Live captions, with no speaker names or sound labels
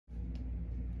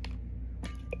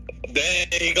Dang,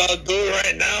 you gotta do it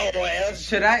right now, man.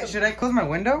 Should I close my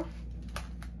window?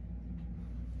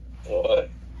 What?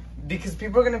 Because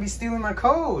people are gonna be stealing my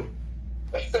code.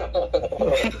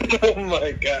 Oh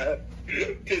my god.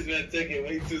 This man taking it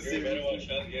way too You better watch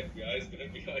out, the FBI is gonna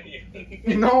be on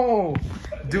you. No,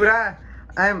 dude,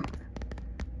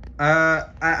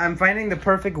 I'm finding the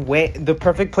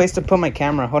perfect place to put my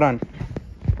camera. Hold on.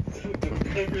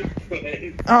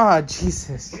 Oh,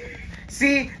 Jesus.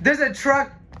 See, there's a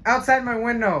truck outside my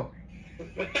window.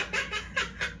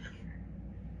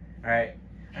 Alright,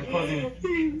 I'm closing.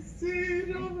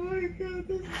 Oh my god,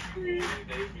 this is crazy.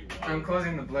 I'm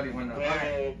closing the bloody window.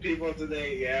 Bro, people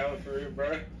today, yeah, for real,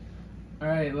 bro.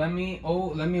 Alright, let me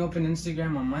open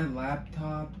Instagram on my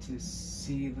laptop to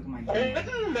see. Look at my DMs.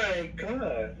 Oh my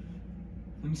god.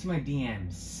 Let me see my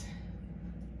DMs.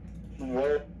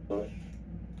 What?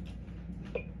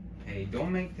 Hey,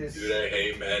 don't make this. Dude, I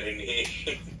hate Madden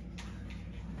Heat.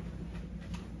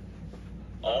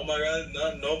 Oh my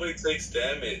god, nobody takes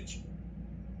damage.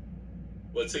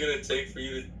 What's it gonna take for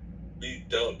you to be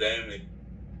dealt damage?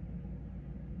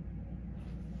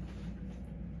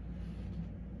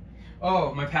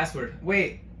 Oh, my password.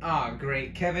 Wait. Ah,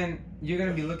 great. Kevin, you're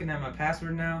gonna be looking at my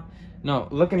password now? No,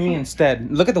 look at me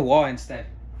instead. Look at the wall instead.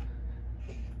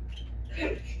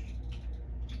 Oh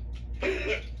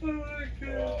my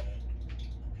god.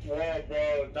 Wow,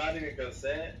 bro, not even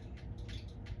consent.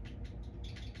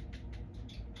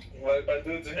 What if I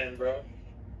do to him, bro?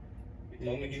 You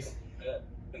told me he's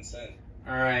consent.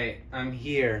 Alright, I'm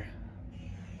here.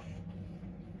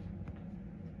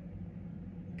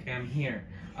 Okay, I'm here.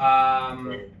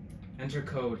 Enter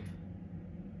code.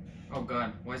 Oh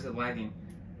god, why is it lagging?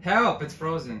 Help, it's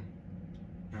frozen.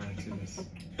 Alright, let's do this.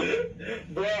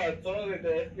 Bro, I told you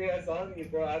the FBI's on you,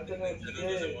 bro. I couldn't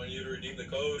Nintendo doesn't want you to redeem the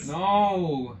code.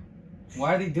 No!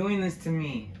 Why are they doing this to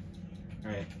me?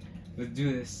 Alright, let's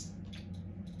do this.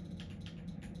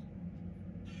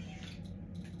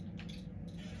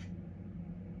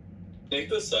 I think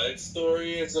the side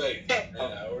story is like 10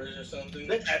 hours or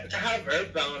something. I have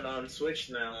Earthbound on Switch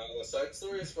now. The side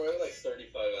story is probably like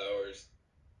 35 hours.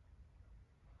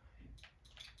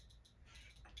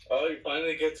 Oh, you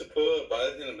finally get to put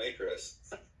Biden in a Makeress.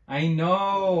 I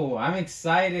know. I'm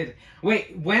excited.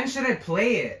 Wait, when should I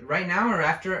play it? Right now or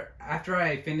after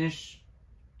I finish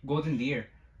Golden Deer?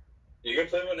 You can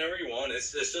play whenever you want.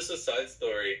 It's just a side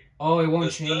story. Oh, it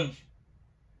won't change.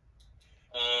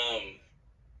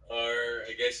 Or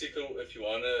I guess you could, if you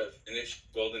want to finish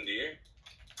Golden Deer.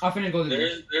 I'll finish Golden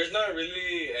Deer. There's not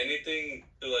really anything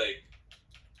to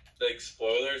like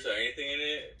spoilers or anything in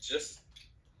it. It's just.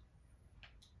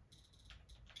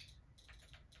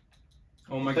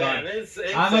 Oh my god. It's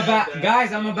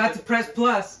guys, I'm about to press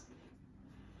plus.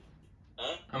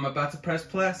 Huh? I'm about to press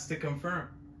plus to confirm.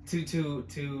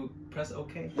 To press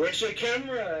OK. Where's your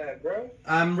camera at, bro?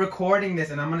 I'm recording this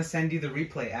and I'm gonna send you the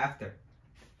replay after.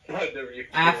 What, the replay?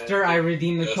 After I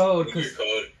redeem the code, Your because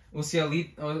code.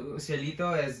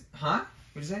 Ucielito is, huh?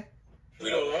 What'd you say? We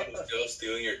don't want him still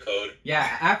stealing your code.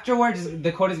 Yeah, afterwards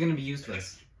the code is gonna be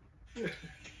useless.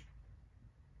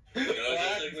 You know,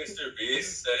 just like Mr.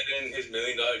 Beast said in his $1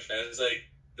 Million Challenge, it's like,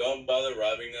 don't bother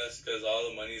robbing us because all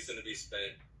the money is going to be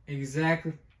spent.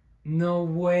 Exactly. No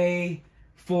way.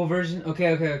 Full version.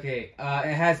 Okay.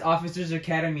 It has Officers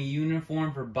Academy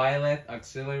uniform for Byleth,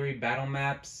 auxiliary battle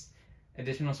maps,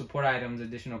 additional support items,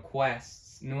 additional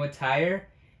quests, new attire,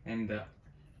 and the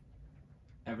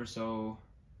ever so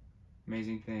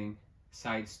amazing thing,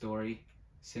 side story,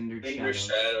 Cindered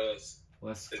Shadows.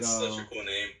 Let's go. It's such a cool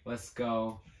name. Let's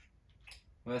go.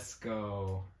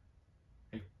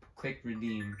 I click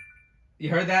redeem. You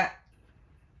heard that?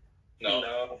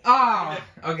 No. Oh!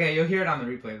 Okay, you'll hear it on the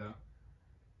replay though.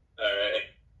 Alright.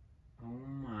 Oh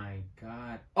my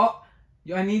god. Oh!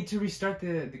 I need to restart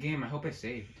the game. I hope I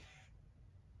saved.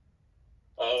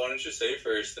 Oh, why don't you save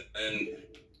first and...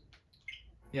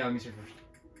 Yeah, let me save first.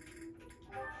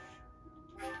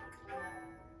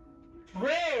 Bro,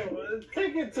 it's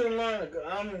taking too long.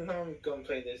 I'm gonna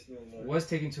play this no more. What's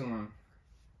taking too long?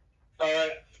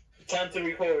 Alright, time to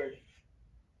record.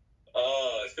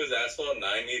 Oh, it's because Asphalt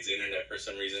 9 needs internet for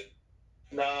some reason.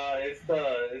 Nah, it's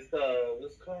the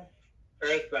what's it called?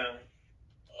 Earthbound.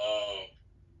 Oh.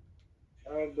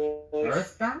 Alright, boys.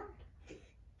 Earthbound?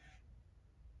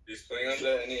 He's playing on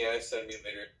the NES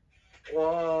emulator.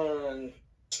 1,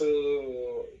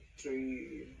 2,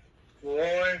 3,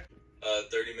 4.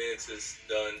 30 minutes is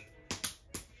done.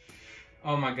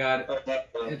 Oh my god.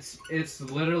 It's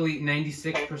literally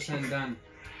 96% done.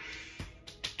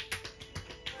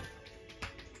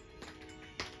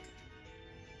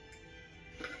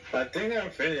 I think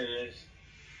I'm finished.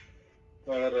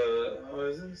 But what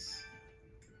is this?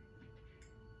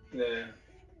 Yeah.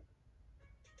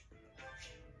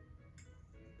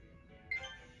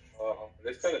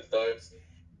 This kind of sucks.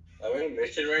 I'm in a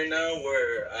mission right now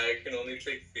where I can only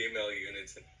take female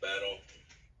units in battle,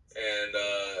 and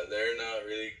they're not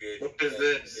really good. What is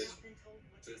this? Been told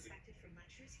what's expected from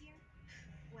lectures here?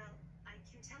 Well, I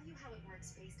can tell you how it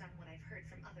works based on what I've heard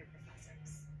from other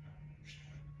professors.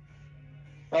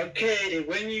 Okay,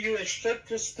 when you instruct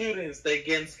your students, they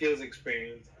gain skills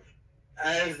experience.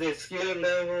 As the skill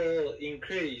level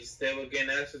increase, they will gain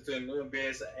access to new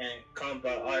abilities and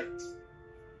combat arts.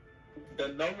 The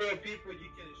number of people you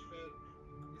can instruct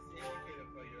is indicated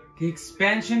by your. The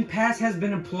expansion pass has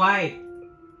been applied.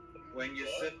 When you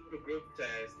set up a group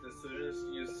task, the students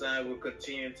you assign will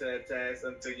continue to that task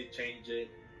until you change it.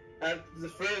 After the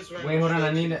first round, Wait, hold on.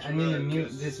 I need instructions, to you mute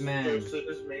just this man. first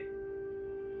students make.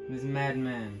 This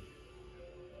madman.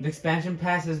 The expansion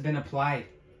pass has been applied.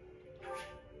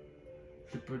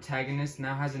 The protagonist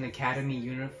now has an academy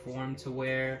uniform to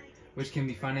wear, which can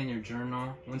be found in your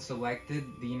journal. When selected,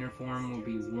 the uniform will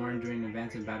be worn during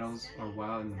advanced battles or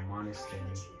while in the monastery.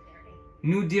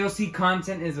 New DLC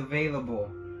content is available.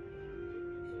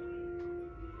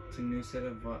 It's a new set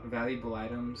of valuable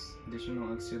items,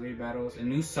 additional auxiliary battles, a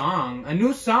new song,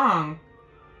 New song?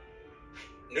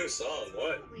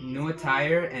 What? new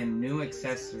attire, and new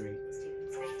accessory.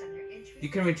 You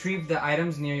can retrieve the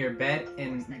items near your bed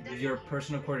in your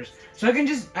personal quarters. So I can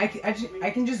just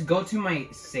go to my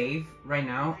save right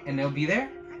now, and it'll be there,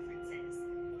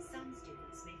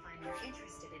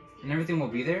 and everything will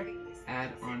be there.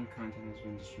 Add-on content has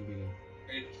been distributed.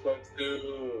 But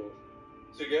to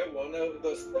get one of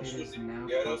the specials now you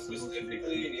get possible to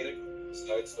specifically, you need a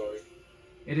side story.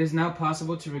 It is now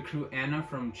possible to recruit Anna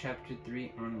from Chapter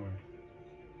 3 onward.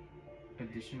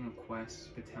 Additional quests,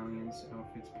 battalions,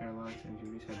 outfits, paralogs, and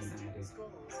duties have been added.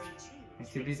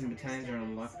 Activities and battalions are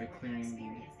unlocked by clearing the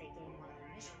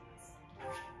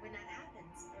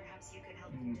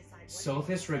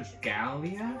Sothis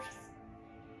Regalia?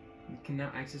 You can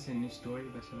now access a new story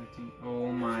by selecting.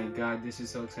 Oh my god, this is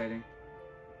so exciting.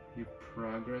 Your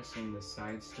progress in the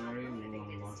side story will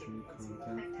unlock new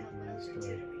content for the main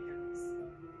story.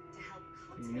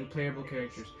 New playable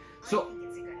characters. So,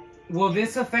 will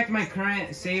this affect my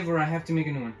current save, or I have to make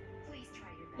a new one?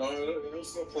 No, it'll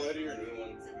still apply to your new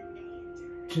one.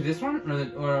 To this one,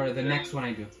 or the next one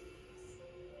I do?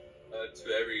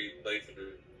 To every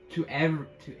playthrough. To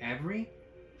every?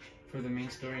 For the main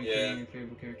story, including Yeah. new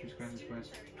playable characters, classes,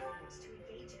 quests.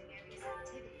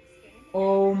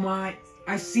 Oh my!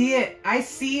 I see it! I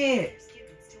see it!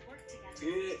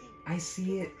 I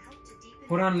see it.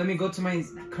 Hold on, let me go to my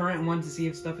current one to see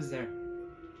if stuff is there.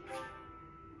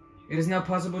 It is now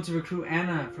possible to recruit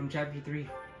Anna from Chapter 3.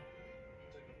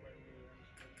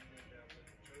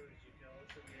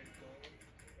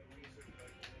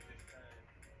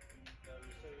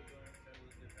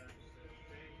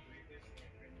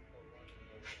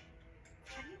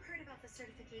 Have you heard about the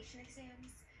certification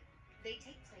exams? They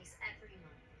take place every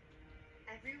month.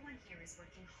 Everyone here is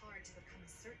working hard to become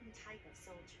a certain type of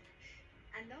soldier.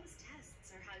 And those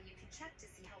tests are how you can check to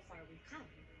see how far we've come.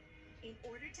 In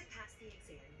order to pass the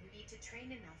exam, you need to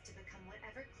train enough to become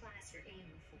whatever class you're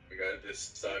aiming for. We got this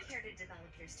stuck. Take care to develop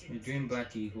your students You're doing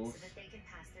Black Eagles. so that they can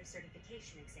pass their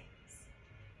certification exams.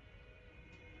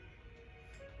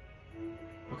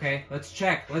 Okay, let's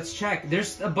check. Let's check.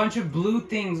 There's a bunch of blue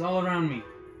things all around me.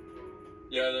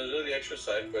 Yeah, those are the extra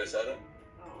side quests. I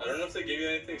don't know if they give you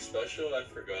anything special. I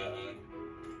forgot.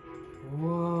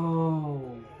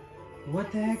 Whoa.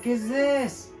 What the heck is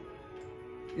this?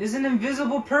 There's an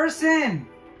invisible person.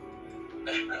 Oh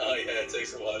yeah, it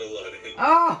takes a while to load in.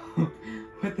 Oh.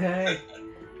 What the heck?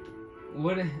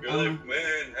 What? You're like,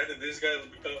 man, how did this guy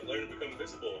learn to become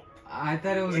invisible? I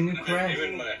thought it was a new crest.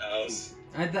 Even in my house.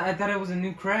 I thought it was a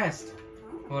new crest.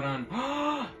 Hold on.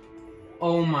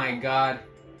 Oh my god.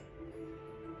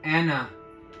 Anna.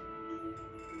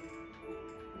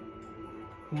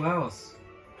 Who else?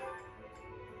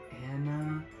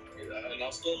 Anna. And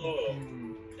also,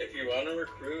 if you want to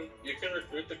recruit, you can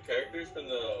recruit the characters from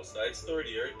the side story to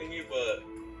your thingy, but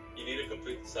you need to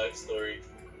complete the side story.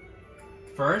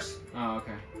 First? Oh,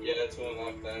 okay. Yeah, to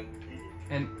unlock them.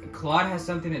 And Claude has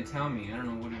something to tell me. I don't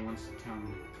know what he wants to tell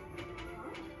me.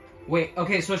 Wait,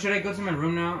 okay, so should I go to my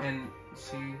room now and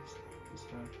see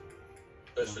stuff?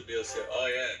 Special DLC. Oh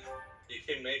yeah, you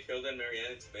can make Hilda and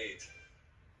Marianne's mates.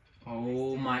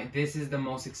 Oh my, this is the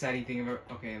most exciting thing ever.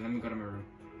 Okay, let me go to my room.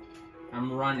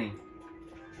 I'm running.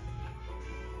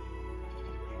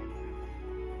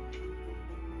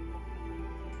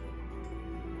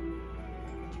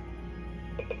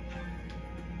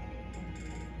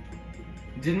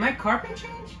 Did my carpet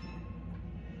change?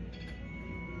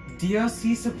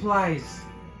 DLC supplies.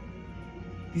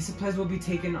 These supplies will be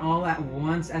taken all at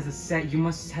once as a set. You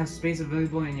must have space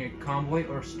available in your convoy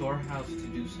or storehouse to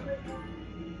do so.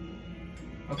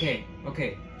 Okay,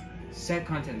 okay. Set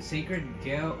content. Sacred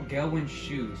Galewind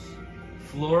shoes.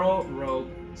 Floral robe.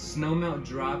 Snowmelt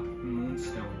drop.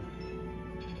 Moonstone.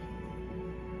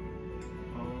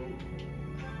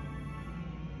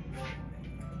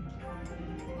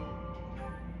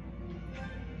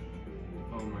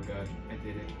 Oh my god, I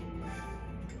did it.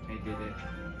 I did it.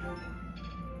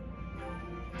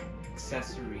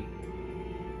 Accessory.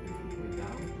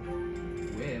 Without.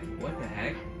 With. What the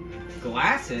heck?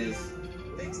 Glasses?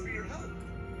 Thanks for your help.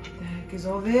 What the heck is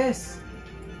all this?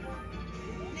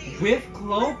 With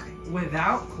cloak?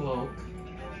 Without cloak?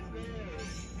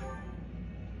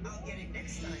 I'll get it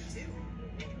next time too.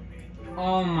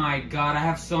 Oh my god, I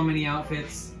have so many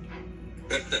outfits.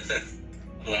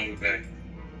 Along with that.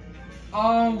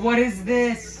 Oh, what is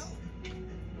this?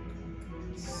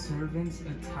 Servant's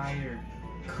attire.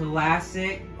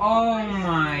 Classic. Oh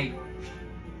my.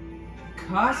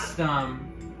 Custom.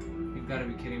 You've got to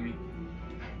be kidding me.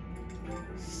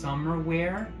 Summer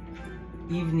wear.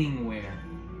 Evening wear.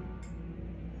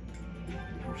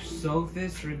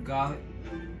 Sophis regalia.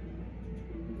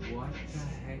 What the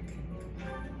heck?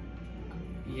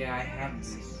 Yeah, I have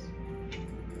this.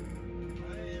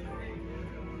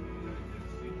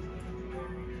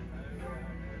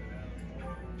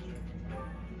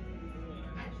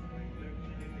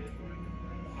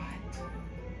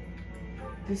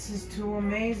 This is too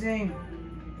amazing.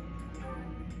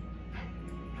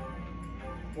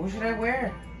 What should I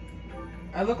wear?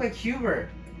 I look like Hubert.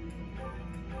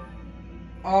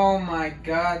 Oh my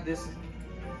god, this is...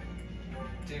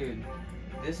 Dude,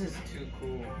 this is too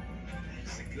cool.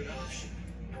 That's a good option.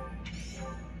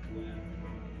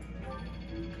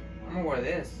 I'm gonna wear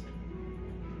this.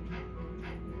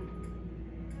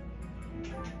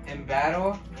 In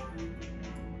battle?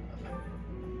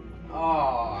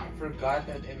 Oh, I forgot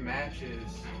that it matches.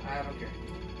 I don't care.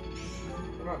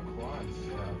 What about quad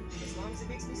stuff? As long as it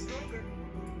makes me stronger.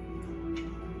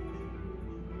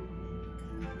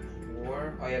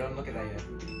 War? Oh yeah, don't look at that yet.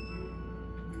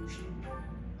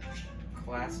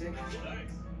 Classic?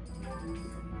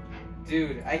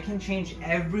 Dude, I can change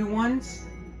everyone's?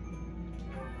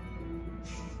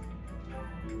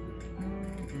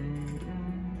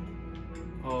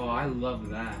 Oh, I love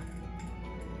that.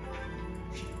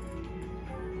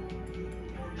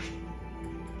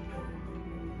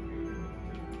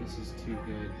 This is too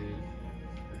good, dude.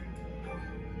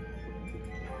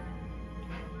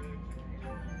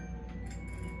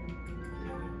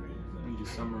 Let me do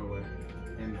summer wear.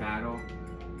 In battle.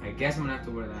 I guess I'm gonna have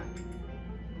to wear that.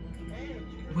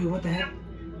 Wait, what the heck?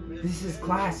 This is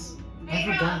class. I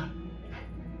forgot.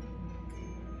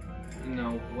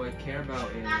 No, what I care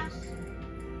about is...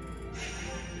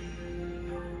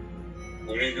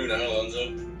 What are you doing now,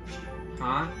 Alonzo?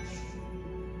 Huh?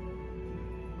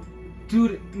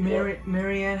 Dude,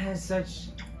 Marianne has such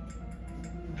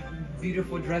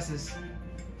beautiful dresses.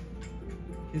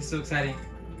 It's so exciting.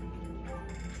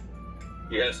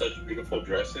 You have such beautiful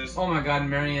dresses. Oh my god,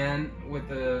 Marianne with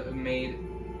the maid.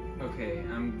 Okay,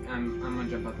 I'm gonna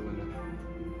jump out the window.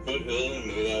 Put Hilda in the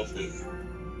maid outfit.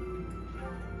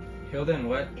 Hilda and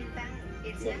what? In fact,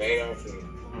 it's The maid outfit.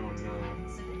 Oh no.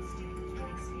 so that students can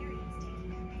experience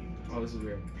taking command. Oh, this is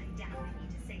weird. I doubt I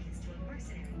need to say this to a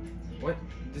mercenary. What?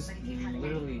 This But if you have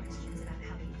literally... any questions about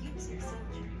how to use your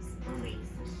soldiers, please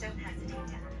don't hesitate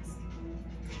to ask.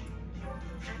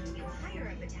 After you hire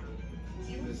a battalion,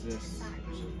 you What is this? decide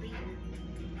who will lead them.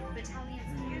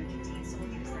 Battalions here contain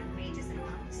soldiers like mages and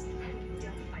monks who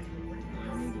don't fight with I'm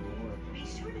weapons. in the war. Be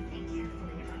sure to think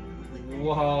carefully about who would benefit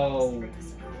Whoa. most from the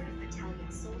support of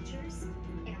battalion soldiers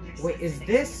and their Wait, is specific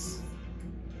this... skills.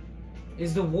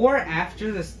 Is the war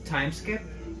after this time skip?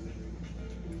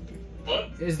 What?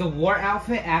 Is the war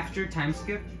outfit after time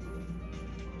skip?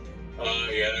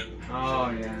 Yeah. Oh,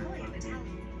 yeah. Deploy a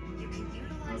battalion. You can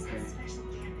utilize Okay. a special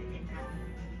gambit in battle.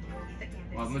 The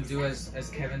gambit Well, I'm is gonna do as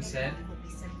Kevin said. will be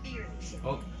severely shifted.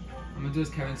 Oh, I'm gonna do as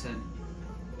Kevin said.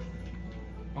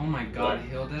 Oh my god,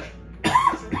 Hilda.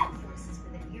 Join forces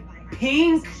with a nearby ally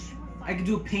Pink! is a surefire I could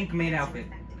do a pink maid outfit.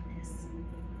 effectiveness.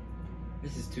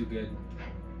 This is too good.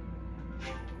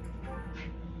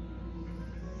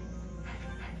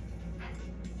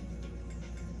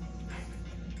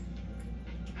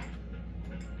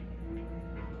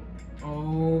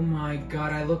 Oh my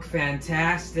god, I look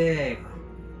fantastic.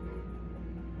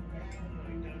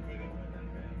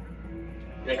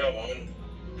 You have on?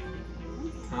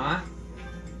 Huh?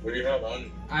 What do you have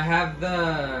on? I have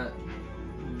the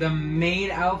the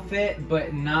maid outfit, but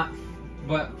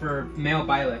for male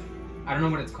Byleth. I don't know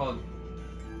what it's called.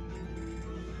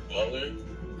 Baller?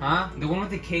 Huh? The one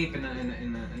with the cape and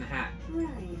the hat.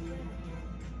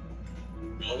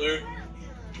 Baller?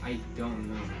 I don't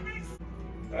know.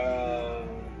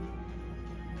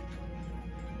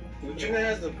 Luna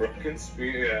has the broken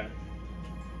spear.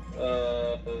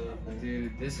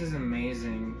 Dude, this is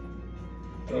amazing.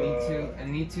 I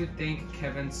need to thank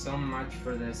Kevin so much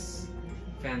for this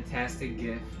fantastic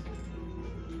gift.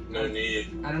 No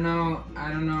need. I don't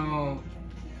know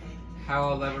how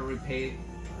I'll ever pay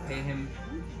him,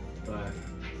 but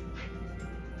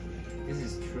this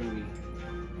is truly.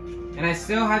 And I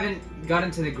still haven't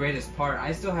gotten to the greatest part.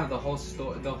 I still have the whole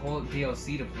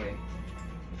DLC to play.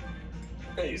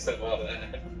 You said all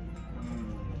that. Oh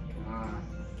my god.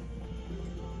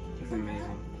 This is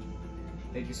amazing.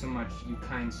 Thank you so much, you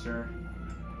kind sir.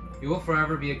 You will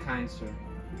forever be a kind sir.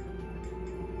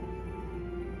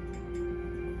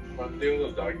 One thing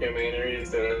with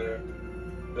documentaries,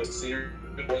 the series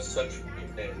was such a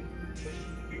thing.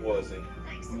 It wasn't.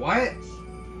 What?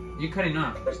 You cutting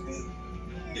off?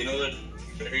 You know the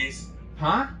series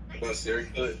Huh? about serial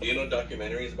killers? Do you know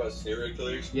documentaries about serial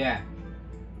killers? Yeah.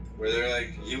 Where they're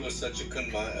like, he was such a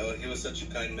kind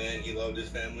man, he loved his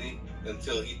family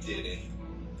until he didn't.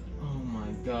 Oh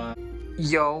my god.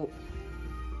 Yo,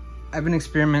 I've been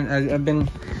experimenting. I've been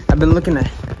looking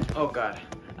at. Oh god,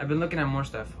 I've been looking at more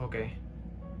stuff. Okay,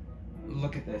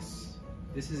 look at this.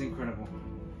 This is incredible.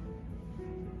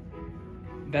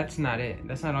 That's not it.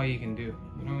 That's not all you can do.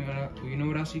 You know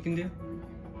what else you can do?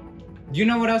 You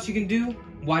know what else you can do?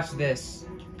 Watch this.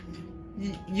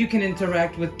 You can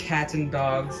interact with cats and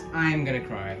dogs. I'm gonna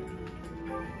cry.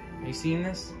 Are you seeing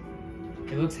this?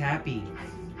 It looks happy.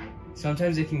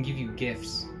 Sometimes it can give you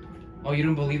gifts. Oh, you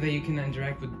don't believe that you can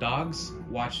interact with dogs?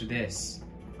 Watch this.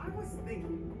 I was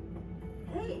thinking,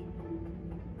 hey,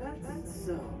 that's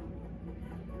so.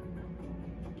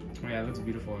 Oh yeah, it looks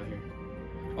beautiful out here.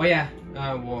 Oh yeah,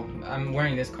 well, I'm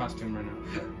wearing this costume right now.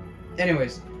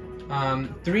 Anyways,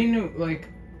 3 new, like,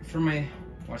 for my,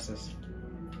 watch this.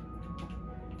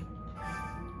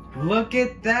 Look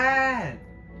at that!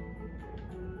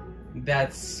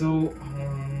 That's so,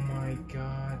 oh my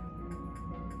god.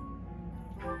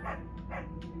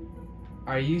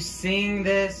 Are you seeing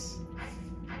this?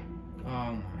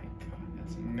 Oh my god,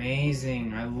 that's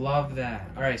amazing. I love that.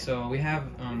 Alright, so we have,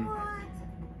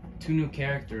 2 new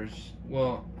characters.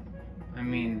 Well, I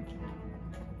mean,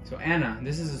 so Anna,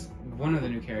 this is one of the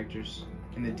new characters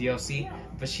in the DLC,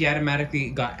 but she automatically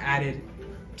got added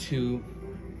to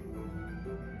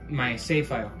my save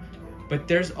file. But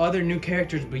there's other new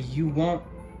characters, but you won't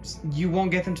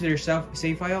get them to their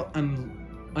save file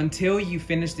until you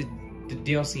finish the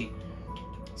DLC.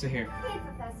 So here. Hey,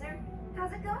 Professor.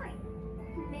 How's it going?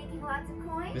 Making lots of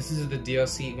coins? This is the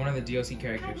DLC, one of the DLC I'd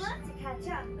characters. love to catch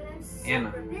up, but I'm super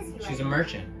Anna. busy She's right a now.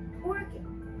 merchant. Working.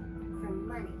 For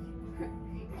money.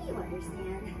 You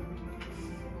understand.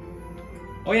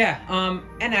 Oh yeah,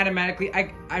 and automatically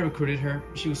I recruited her.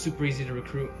 She was super easy to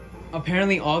recruit.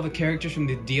 Apparently all the characters from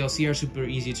the DLC are super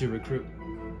easy to recruit.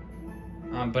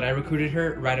 But I recruited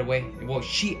her right away. Well,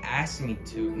 she asked me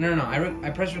to. No, I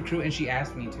pressed recruit and she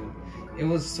asked me to. It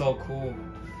was so cool.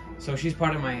 So she's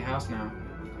part of my house now.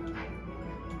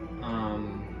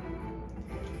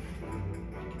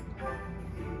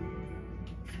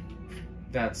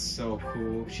 That's so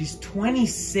cool. She's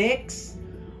 26?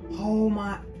 Oh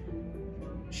my.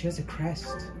 She has a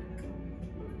crest.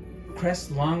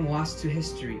 Crest long lost to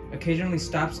history. Occasionally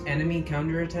stops enemy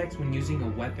counterattacks when using a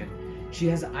weapon. She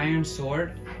has an iron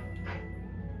sword.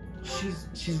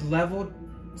 She's level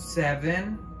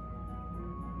 7.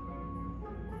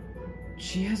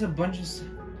 She has a bunch of...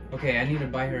 Okay, I need to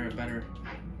buy her a better...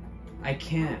 I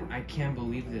can't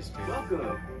believe this, dude.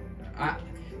 Welcome.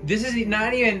 This is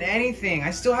not even anything. I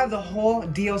still have the whole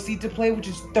DLC to play, which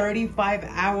is 35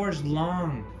 hours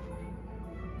long.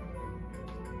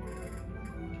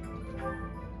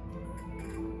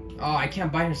 Oh, I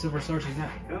can't buy her silver sword. She's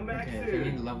not... Come back Okay, soon. I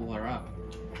need to level her up.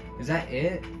 Is that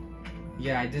it?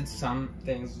 Yeah, I did some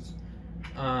things.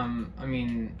 I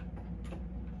mean...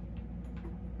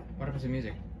 What happened to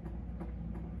music?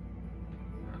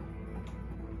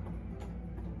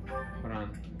 Hold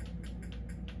on.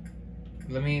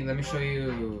 Let me show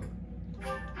you.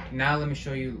 Now let me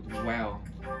show you well.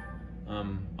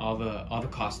 All the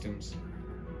costumes.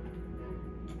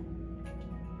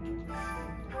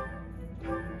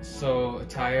 So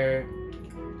attire,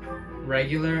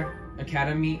 regular,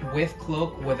 academy, with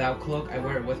cloak, without cloak. I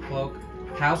wear it with cloak.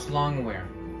 House long wear.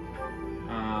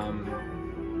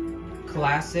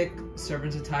 classic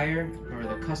servant's attire, or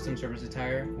the custom servant's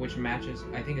attire, which matches.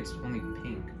 I think it's only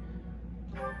pink.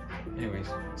 Anyways,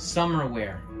 summer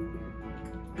wear,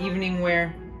 evening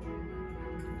wear,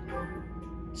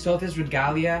 Sothis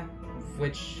regalia,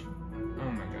 which,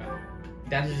 oh my god,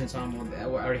 dancers ensemble. I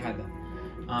already had that.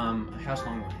 House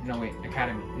long wear. No wait,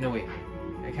 academy. No wait,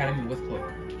 academy with cloak.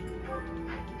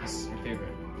 This is my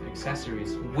favorite.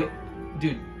 Accessories.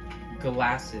 Dude,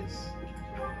 glasses.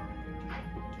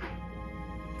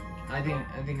 I think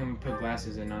I'm gonna put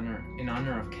glasses in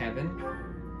honor of Kevin.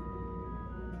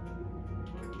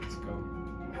 Let's go.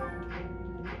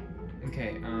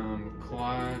 Okay,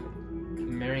 Claude,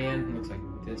 Marianne looks like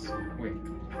this. Wait.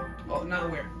 Oh, not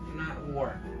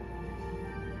war.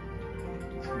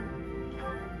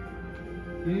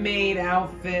 Maid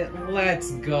outfit.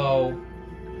 Let's go.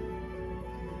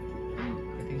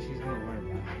 I think she's gonna wear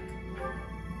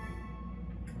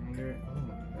that. Oh,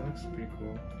 that looks pretty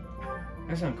cool.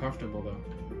 That's uncomfortable though.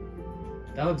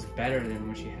 That looks better than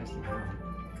what she has now.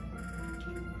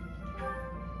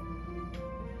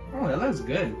 Oh, that looks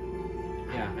good.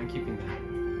 Yeah, I'm keeping that.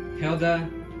 Hilda,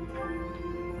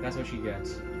 that's what she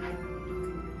gets.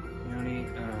 Yoni,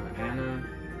 Anna,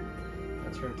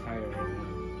 that's her attire right now.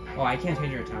 Oh, I can't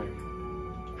change her attire.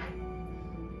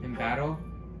 In battle,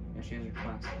 yeah, she has her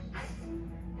class.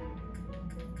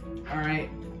 Alright,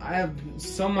 I have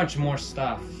so much more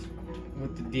stuff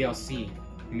with the DLC.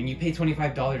 I mean, you pay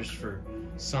 $25 for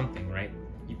something, right?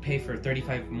 You pay for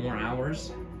 35 more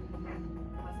hours.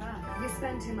 You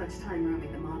spend too much time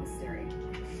roaming the monastery.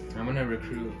 I'm gonna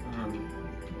recruit,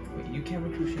 wait, you can't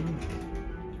recruit Shimon.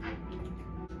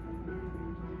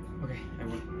 Okay, I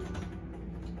will.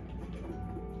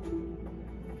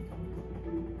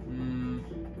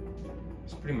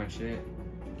 That's pretty much it.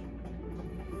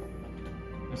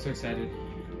 I'm so excited.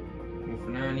 Well, for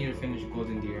now I need to finish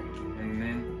Golden Deer, and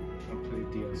then I'll play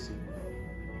DLC.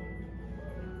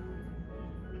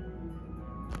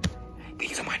 Thank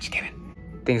you so much, Kevin.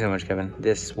 Thanks so much, Kevin.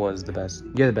 This was the best.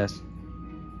 You're the best.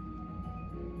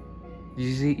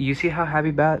 You see how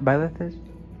happy Byleth is?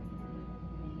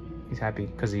 He's happy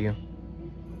because of you.